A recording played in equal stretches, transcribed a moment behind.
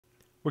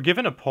We're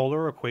given a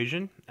polar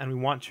equation and we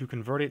want to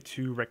convert it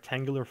to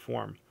rectangular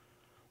form.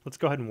 Let's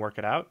go ahead and work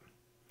it out.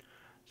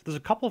 So there's a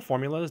couple of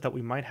formulas that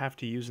we might have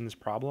to use in this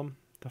problem.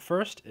 The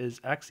first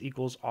is x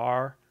equals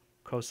r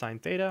cosine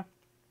theta.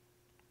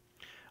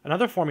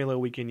 Another formula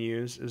we can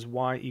use is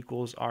y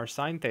equals r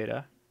sine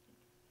theta.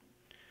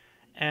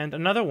 And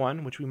another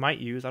one, which we might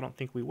use, I don't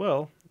think we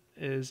will,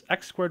 is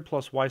x squared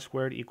plus y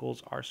squared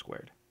equals r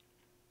squared.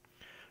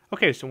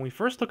 Okay, so when we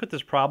first look at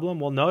this problem,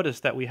 we'll notice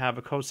that we have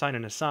a cosine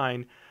and a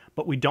sine,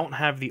 but we don't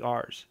have the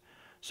r's.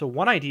 So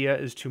one idea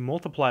is to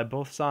multiply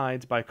both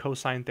sides by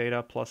cosine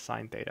theta plus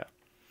sine theta.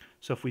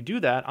 So if we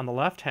do that on the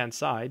left-hand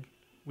side,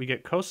 we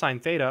get cosine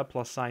theta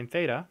plus sine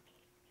theta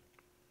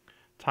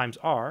times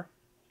r.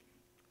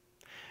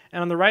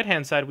 And on the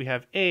right-hand side, we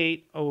have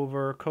 8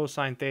 over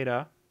cosine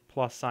theta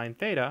plus sine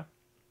theta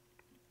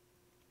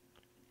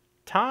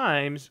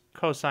times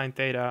cosine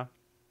theta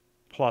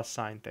plus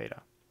sine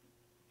theta.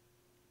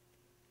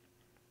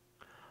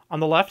 On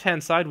the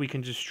left-hand side, we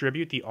can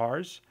distribute the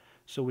r's.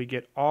 So we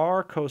get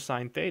r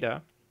cosine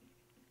theta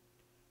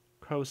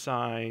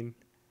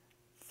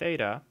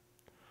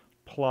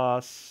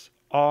plus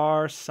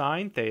r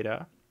sine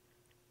theta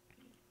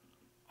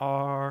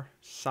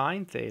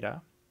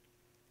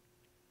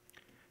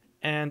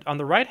and on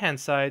the right hand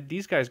side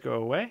these guys go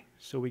away,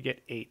 so we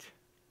get 8.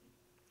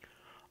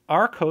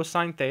 R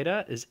cosine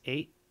theta is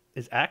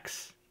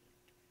x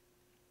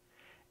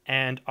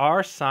and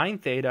r sine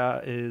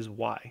theta is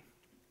y.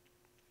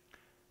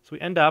 So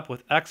we end up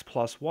with x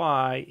plus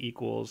y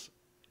equals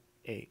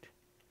 8.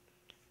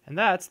 And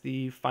that's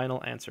the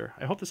final answer.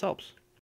 I hope this helps.